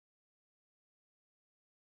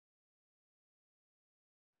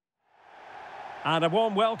And a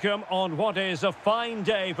warm welcome on what is a fine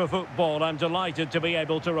day for football. I'm delighted to be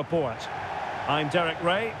able to report. I'm Derek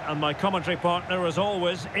Ray, and my commentary partner, as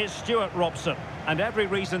always, is Stuart Robson. And every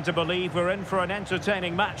reason to believe we're in for an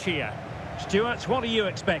entertaining match here. Stuart, what are you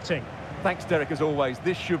expecting? Thanks, Derek, as always.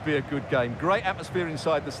 This should be a good game. Great atmosphere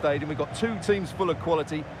inside the stadium. We've got two teams full of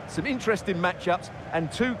quality, some interesting matchups,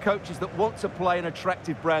 and two coaches that want to play an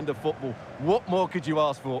attractive brand of football. What more could you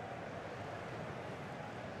ask for?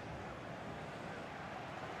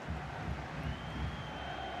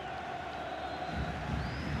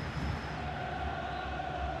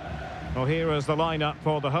 Well, here is the lineup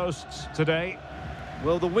for the hosts today.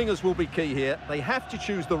 Well, the wingers will be key here. They have to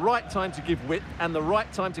choose the right time to give width and the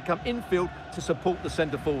right time to come infield to support the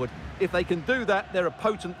centre forward. If they can do that, they're a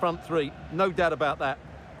potent front three. No doubt about that.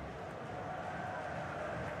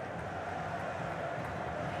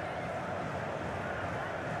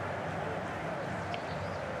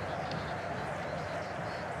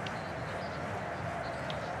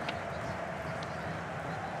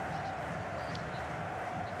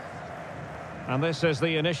 And this is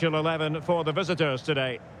the initial 11 for the visitors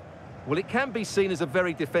today. Well, it can be seen as a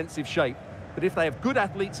very defensive shape, but if they have good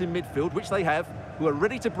athletes in midfield, which they have, who are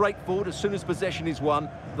ready to break forward as soon as possession is won,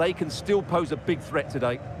 they can still pose a big threat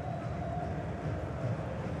today.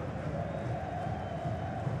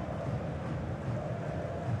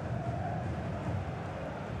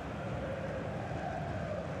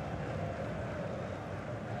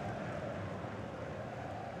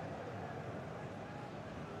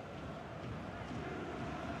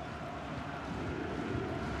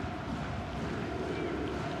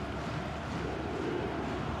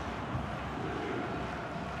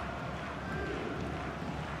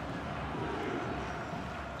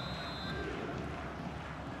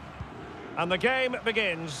 And the game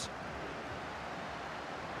begins.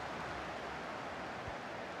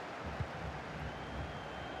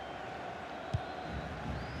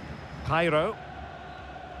 Cairo.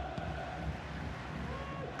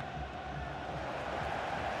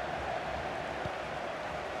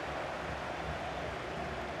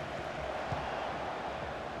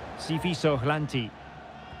 Sifiso Hlanti.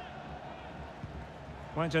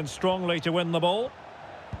 Went in strongly to win the ball.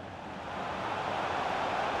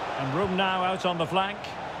 And room now out on the flank.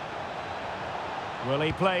 Will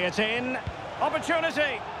he play it in?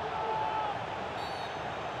 Opportunity!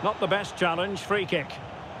 Not the best challenge, free kick.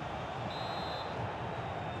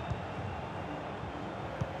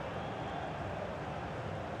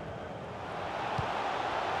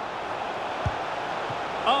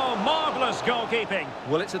 Oh, marvellous goalkeeping.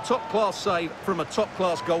 Well, it's a top-class save from a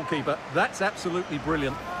top-class goalkeeper. That's absolutely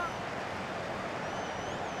brilliant.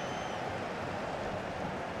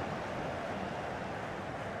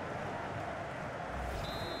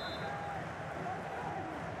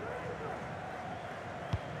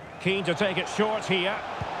 Keen to take it short here.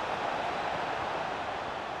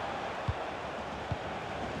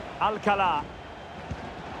 Alcala.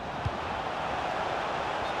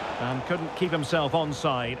 And couldn't keep himself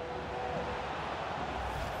onside.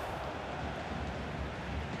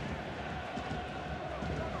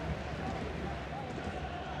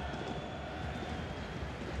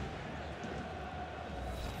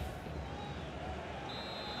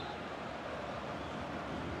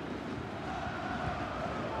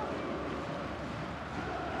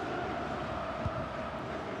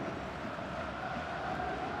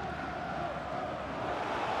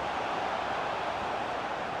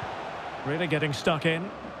 Really getting stuck in.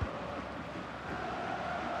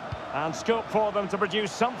 And scope for them to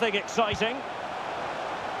produce something exciting.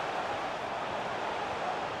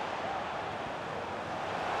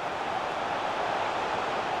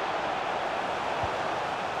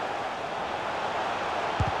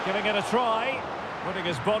 Giving it a try, putting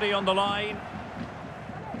his body on the line.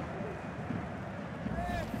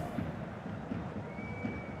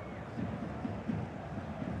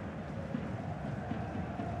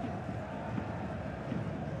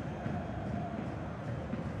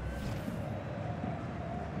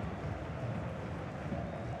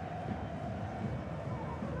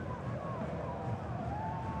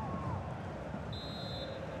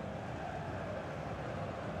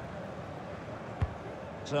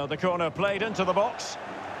 So the corner played into the box.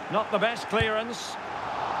 Not the best clearance.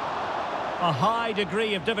 A high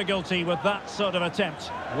degree of difficulty with that sort of attempt.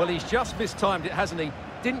 Well, he's just mistimed it, hasn't he?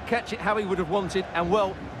 Didn't catch it how he would have wanted, and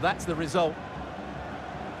well, that's the result.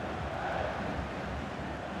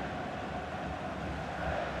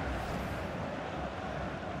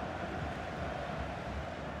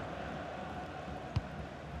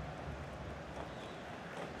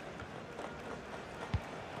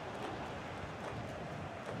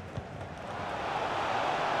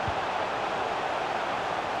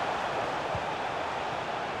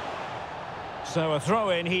 So a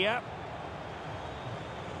throw in here.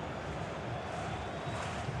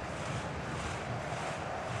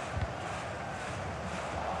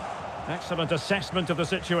 Excellent assessment of the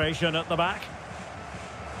situation at the back.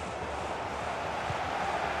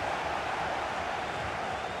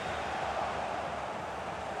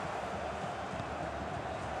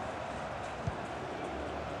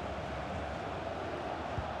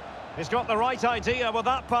 He's got the right idea with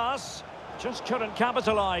that pass. Just couldn't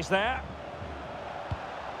capitalise there.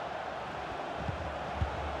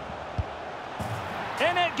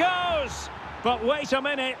 In it goes! But wait a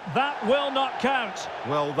minute, that will not count.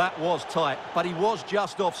 Well, that was tight, but he was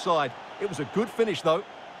just offside. It was a good finish, though.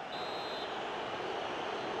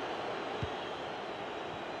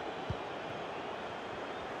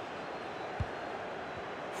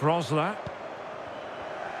 Frosler.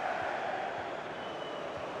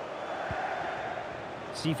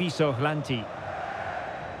 Sifiso Hlanti.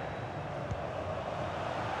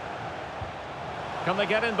 Can they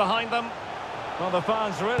get in behind them? Well, the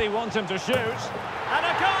fans really want him to shoot. And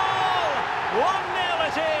a goal! 1-0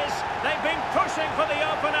 it is! They've been pushing for the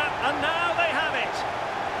opener, and now they have it.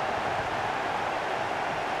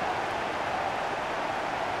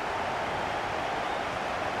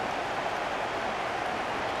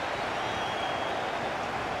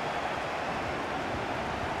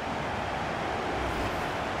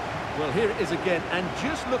 Well, here it is again, and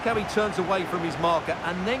just look how he turns away from his marker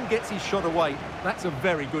and then gets his shot away. That's a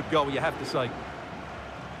very good goal, you have to say.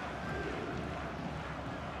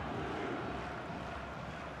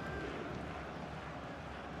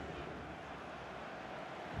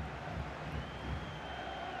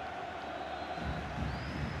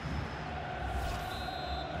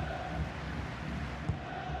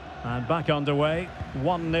 And back underway,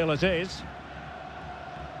 1-0 it is.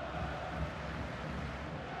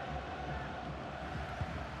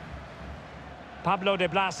 Pablo de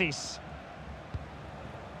Blasis.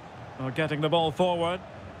 Oh, getting the ball forward.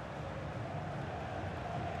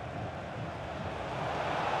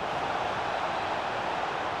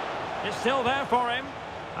 It's still there for him.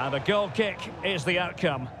 And a goal kick is the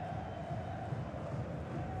outcome.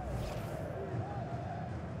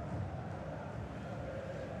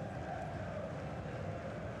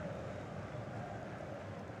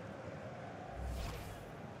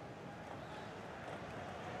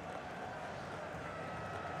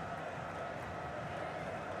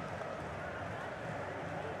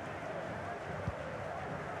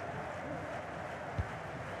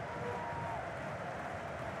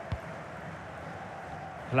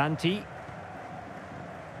 Hlanti.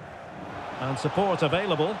 And support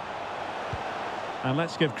available. And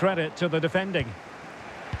let's give credit to the defending.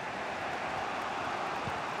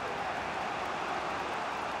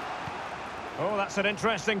 Oh, that's an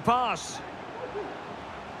interesting pass.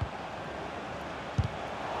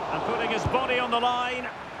 And putting his body on the line.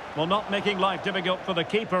 Well, not making life difficult for the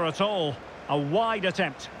keeper at all. A wide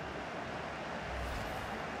attempt.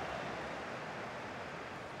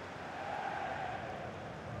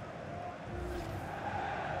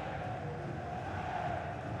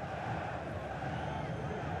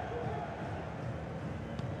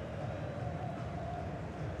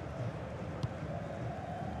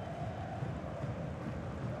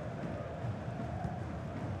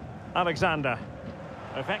 Alexander.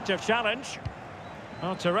 Effective challenge.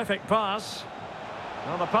 Oh, terrific pass.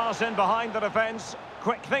 Well, the pass in behind the defence.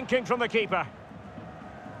 Quick thinking from the keeper.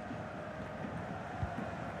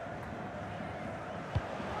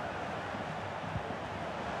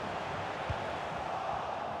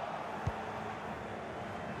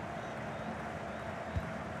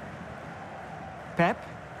 Pep.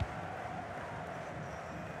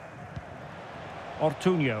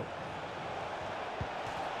 Ortuño.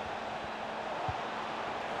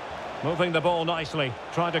 Moving the ball nicely,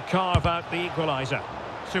 trying to carve out the equaliser.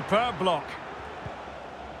 Superb block.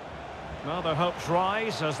 Well, their hopes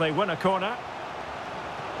rise as they win a corner.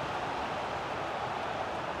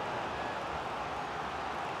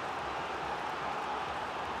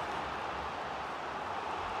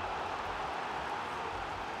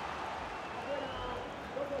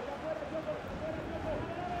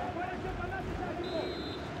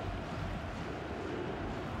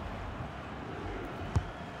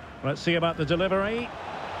 Let's see about the delivery.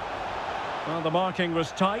 Well, the marking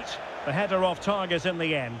was tight. The header off target in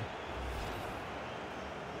the end.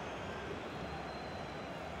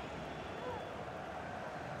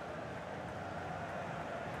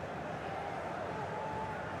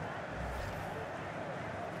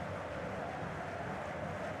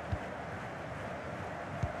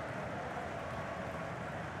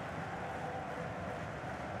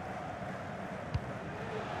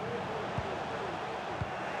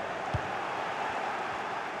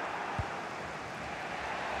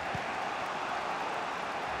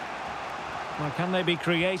 Well, can they be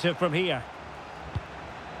creative from here?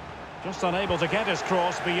 Just unable to get his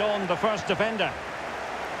cross beyond the first defender.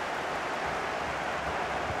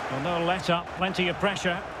 Well, no let-up, plenty of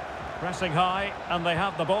pressure. Pressing high, and they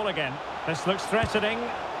have the ball again. This looks threatening,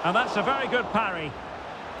 and that's a very good parry.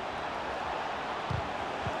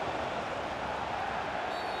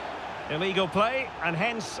 Illegal play, and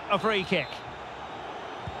hence a free kick.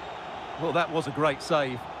 Well, that was a great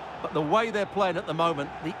save. But the way they're playing at the moment,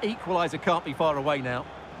 the equaliser can't be far away now.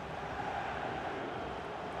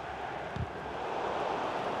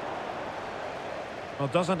 Well,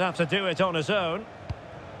 doesn't have to do it on his own.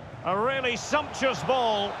 A really sumptuous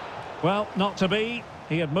ball. Well, not to be.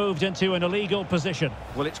 He had moved into an illegal position.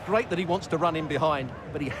 Well, it's great that he wants to run in behind,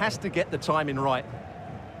 but he has to get the timing right.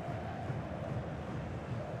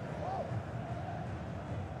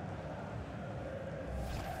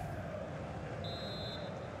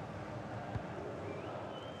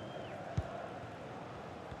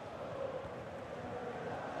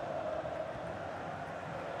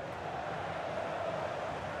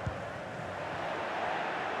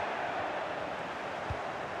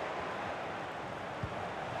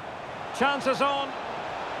 Chances on.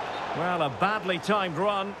 Well, a badly timed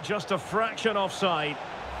run, just a fraction offside.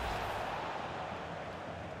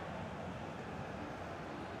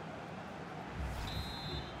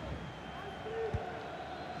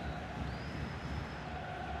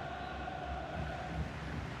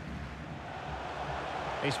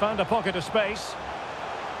 He's found a pocket of space.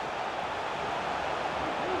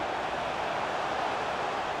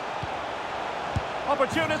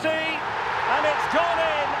 Opportunity, and it's gone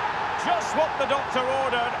in. Just what the doctor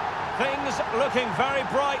ordered. Things looking very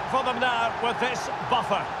bright for them now with this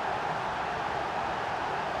buffer.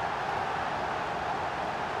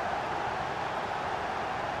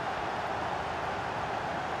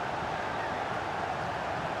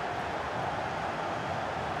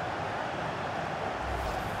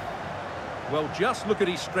 Well, just look at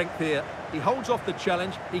his strength here. He holds off the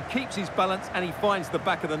challenge, he keeps his balance, and he finds the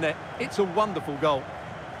back of the net. It's a wonderful goal.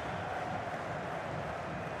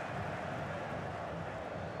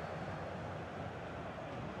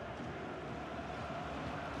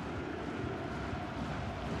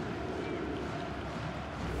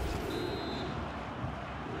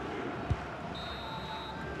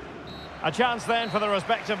 A chance then for the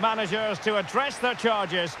respective managers to address their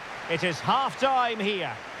charges. It is half-time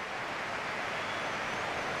here.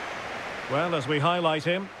 Well, as we highlight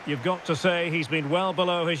him, you've got to say he's been well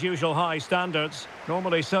below his usual high standards.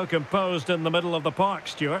 Normally so composed in the middle of the park,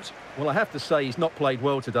 Stuart. Well, I have to say he's not played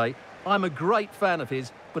well today. I'm a great fan of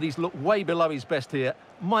his, but he's looked way below his best here.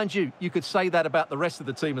 Mind you, you could say that about the rest of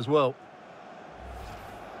the team as well.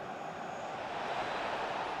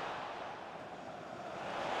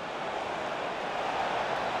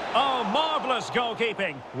 Oh, marvellous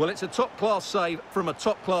goalkeeping. Well, it's a top-class save from a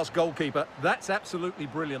top-class goalkeeper. That's absolutely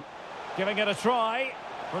brilliant. Giving it a try,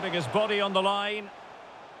 putting his body on the line.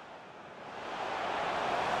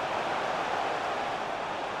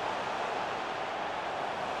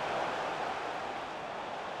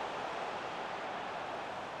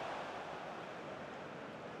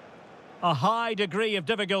 A high degree of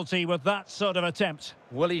difficulty with that sort of attempt.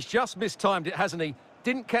 Well, he's just mistimed it, hasn't he?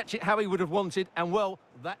 Didn't catch it how he would have wanted, and well,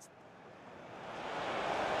 that's...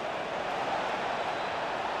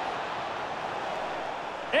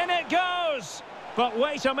 In it goes! But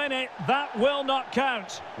wait a minute, that will not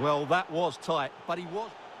count. Well, that was tight, but he was...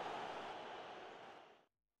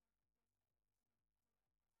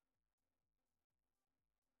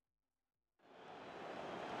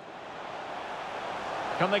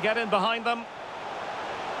 Can they get in behind them?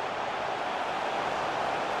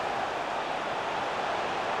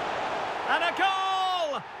 And a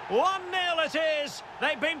goal! 1-0 it is.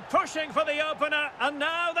 They've been pushing for the opener, and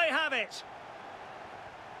now they have it.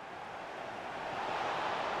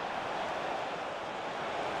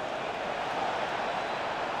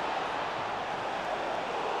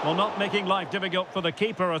 Well, not making life difficult for the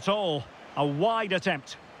keeper at all. A wide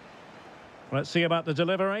attempt. Let's see about the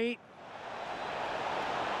delivery.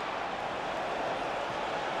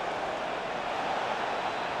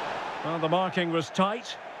 Well, the marking was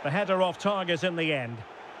tight. The header off target in the end.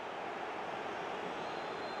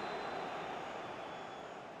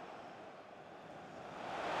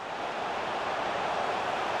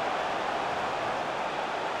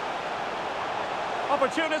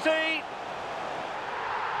 Opportunity.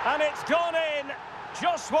 And it's gone in.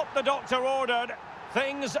 Just what the doctor ordered.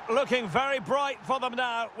 Things looking very bright for them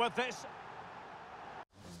now with this.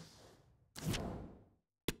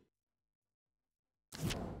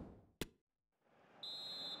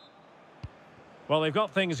 Well, they've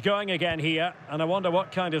got things going again here, and I wonder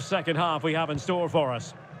what kind of second half we have in store for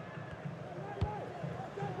us.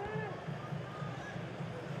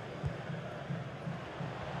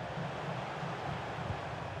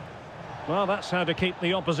 Well, that's how to keep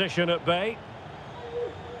the opposition at bay.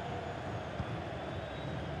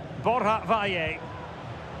 Borja Valle.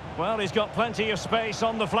 Well, he's got plenty of space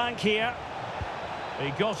on the flank here. He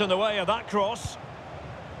got in the way of that cross.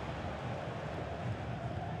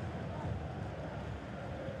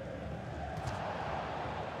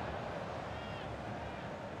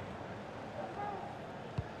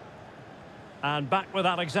 And back with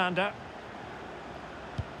Alexander.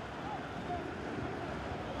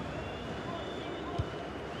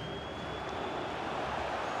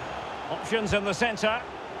 Options in the centre.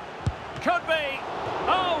 Could be.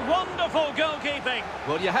 Oh, wonderful goalkeeping.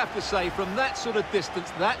 Well, you have to say, from that sort of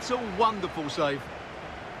distance, that's a wonderful save.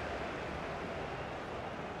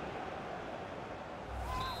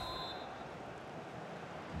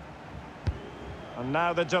 And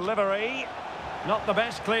now the delivery. Not the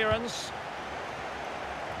best clearance.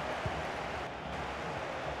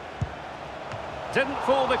 Didn't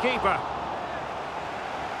fool the keeper.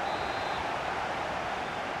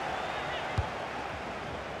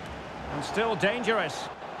 And still dangerous.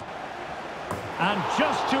 And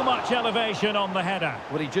just too much elevation on the header.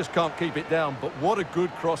 Well, he just can't keep it down, but what a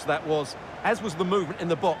good cross that was. As was the movement in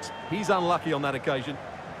the box. He's unlucky on that occasion.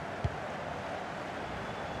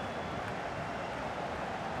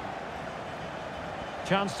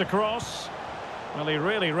 Chance to cross. Well, he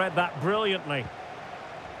really read that brilliantly.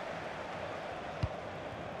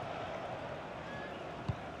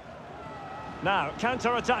 Now,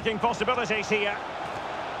 counter-attacking possibilities here.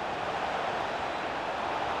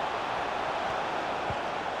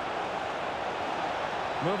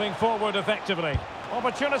 Moving forward effectively.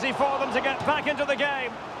 Opportunity for them to get back into the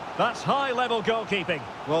game. That's high-level goalkeeping.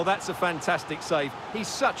 Well, that's a fantastic save. He's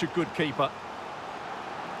such a good keeper.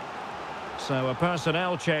 So a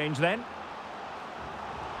personnel change then.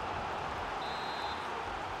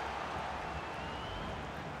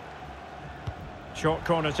 Short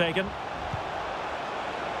corner taken.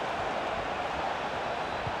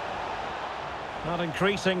 Not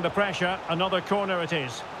increasing the pressure. Another corner it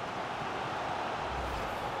is.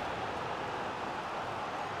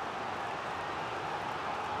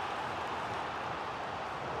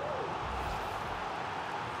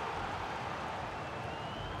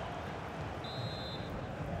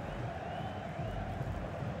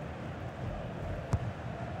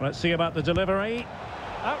 Let's see about the delivery.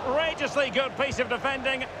 Outrageously good piece of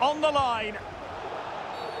defending on the line.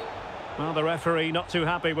 Well, the referee not too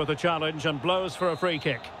happy with the challenge and blows for a free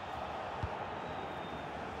kick.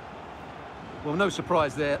 Well, no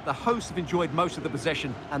surprise there. The hosts have enjoyed most of the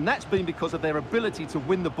possession, and that's been because of their ability to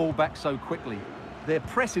win the ball back so quickly. Their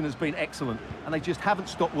pressing has been excellent, and they just haven't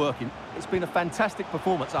stopped working. It's been a fantastic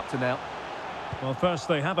performance up to now. Well, first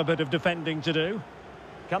they have a bit of defending to do.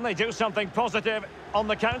 Can they do something positive on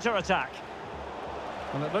the counter-attack?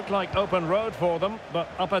 Well, it looked like open road for them, but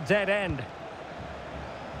up a dead end.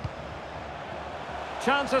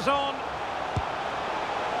 Chances on.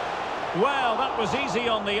 Well, that was easy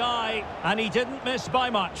on the eye, and he didn't miss by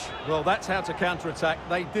much. Well, that's how to counter-attack.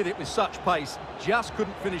 They did it with such pace, just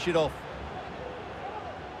couldn't finish it off.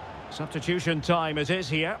 Substitution time it is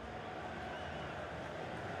here.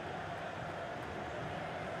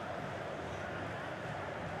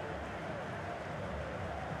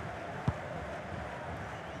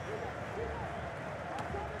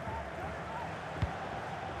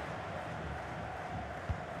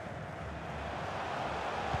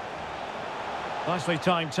 Nicely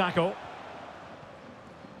timed tackle.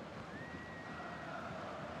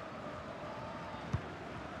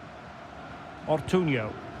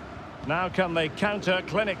 Ortuño. Now can they counter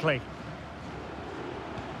clinically?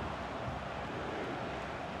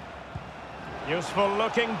 Useful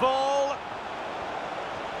looking ball.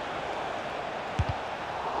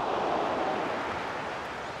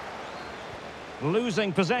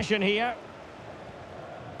 Losing possession here.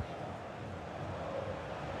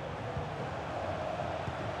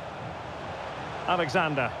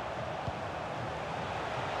 Alexander.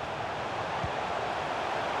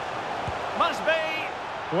 Must be.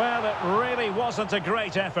 Well, it really wasn't a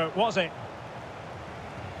great effort, was it?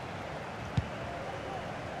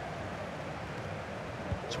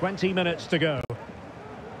 "20 minutes to go.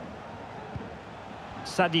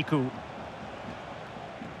 Sadiku.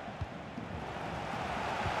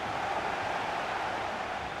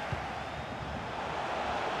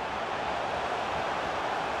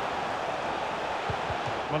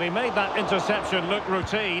 Well, he made that interception look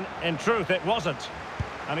routine. In truth, it wasn't.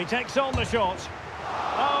 And he takes on the shot.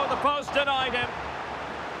 the post denied him.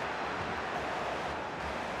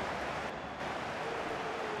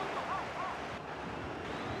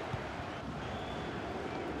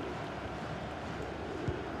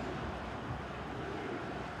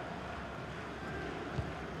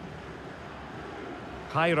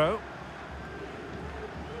 Cairo.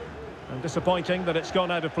 And disappointing that it's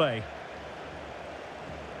gone out of play.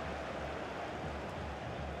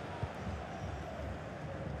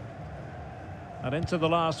 And into the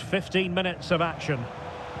last 15 minutes of action.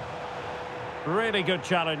 Really good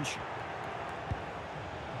challenge.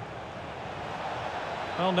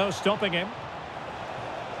 Well, no stopping him.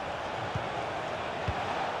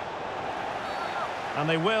 And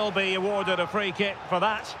they will be awarded a free kick for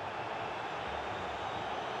that.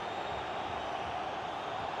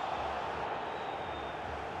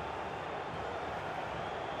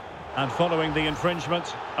 And following the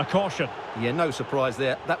infringement, a caution. Yeah, no surprise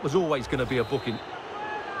there. That was always going to be a booking.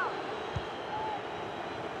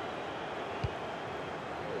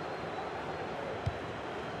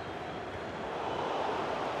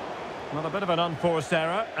 Well, a bit of an unforced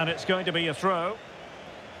error, and it's going to be a throw.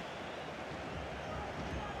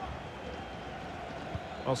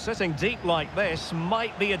 Well, sitting deep like this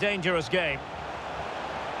might be a dangerous game.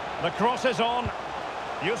 The cross is on.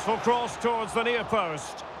 Useful cross towards the near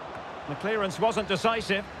post. The clearance wasn't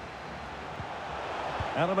decisive.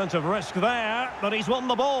 Element of risk there, but he's won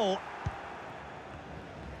the ball.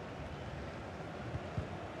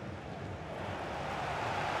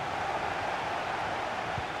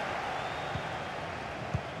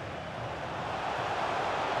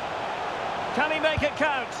 Can he make it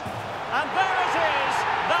count? And there it is!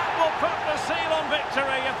 That will put the seal on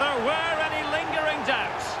victory if there were any lingering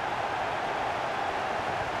doubts.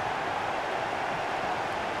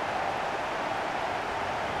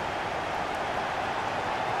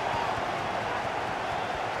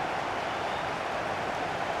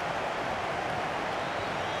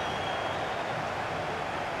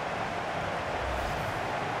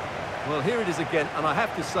 Well, here it is again, and I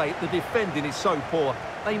have to say, the defending is so poor.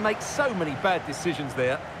 They make so many bad decisions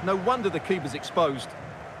there. No wonder the keeper's exposed.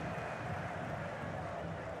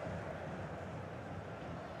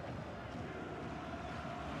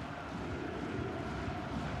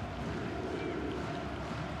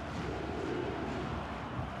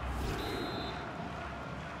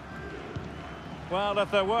 Well,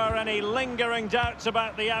 if there were any lingering doubts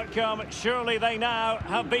about the outcome, surely they now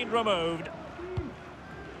have been removed.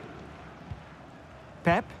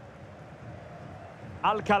 Pep.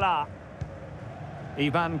 Alcalá.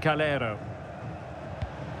 Ivan Calero.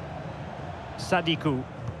 Sadiku.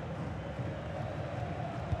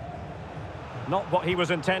 Not what he was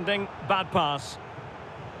intending. Bad pass.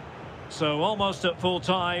 So almost at full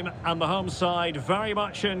time, and the home side very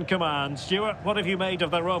much in command. Stuart, what have you made of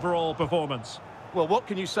their overall performance? Well, what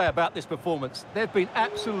can you say about this performance? They've been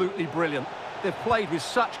absolutely brilliant. They've played with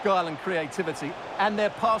such guile and creativity, and their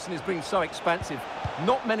passing has been so expansive.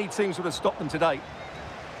 Not many teams would have stopped them today.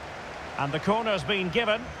 And the corner's been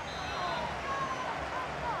given.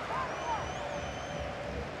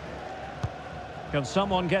 Can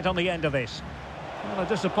someone get on the end of this? Well, a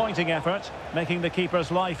disappointing effort, making the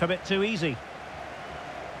keeper's life a bit too easy.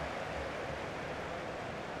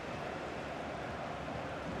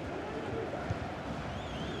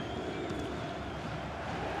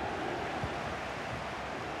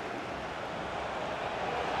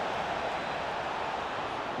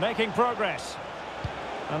 Making progress.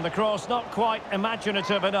 And the cross not quite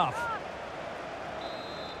imaginative enough.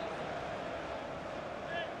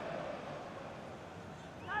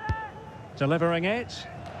 Delivering it.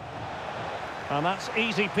 And that's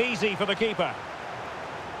easy peasy for the keeper.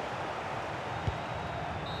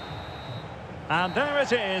 And there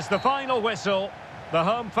it is, the final whistle. The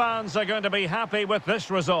home fans are going to be happy with this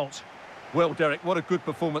result. Well, Derek, what a good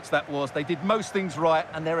performance that was. They did most things right,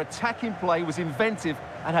 and their attacking play was inventive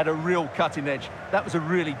and had a real cutting edge. That was a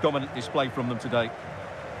really dominant display from them today.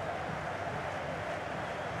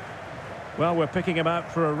 Well, we're picking him out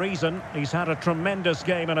for a reason. He's had a tremendous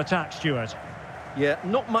game in attack, Stuart. Yeah,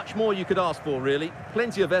 not much more you could ask for, really.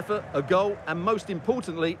 Plenty of effort, a goal, and most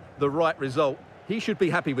importantly, the right result. He should be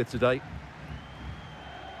happy with today.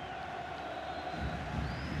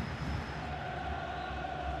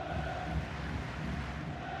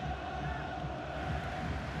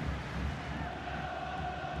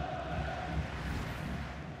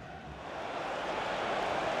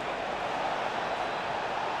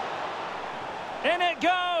 In it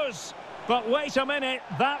goes! But wait a minute,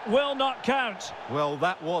 that will not count. Well,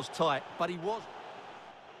 that was tight, but he was...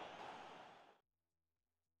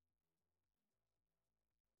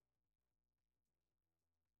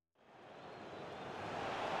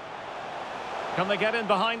 Can they get in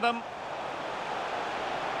behind them?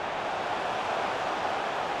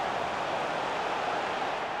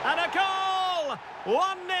 And a goal!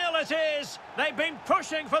 1-0 it is. They've been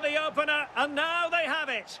pushing for the opener, and now they have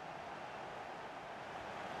it.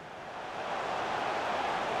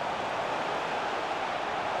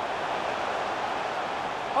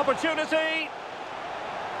 Opportunity.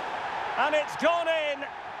 And it's gone in.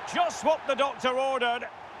 Just what the doctor ordered.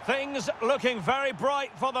 Things looking very bright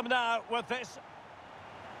for them now with this.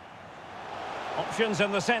 Options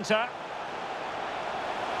in the centre.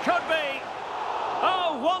 Could be.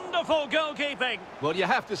 Oh, wonderful goalkeeping. Well, you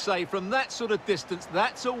have to say, from that sort of distance,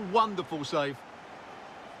 that's a wonderful save.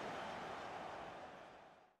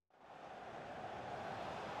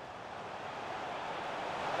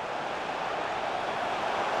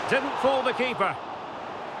 Didn't fool the keeper.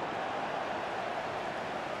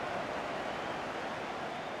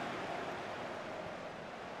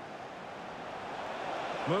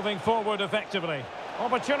 Moving forward effectively.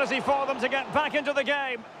 Opportunity for them to get back into the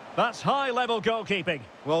game. That's high-level goalkeeping.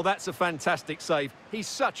 Well, that's a fantastic save. He's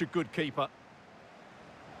such a good keeper.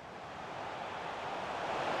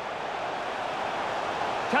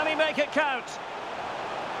 Can he make it count?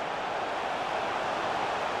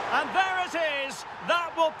 And there it is.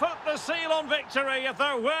 That will put the seal on victory if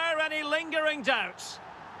there were any lingering doubts.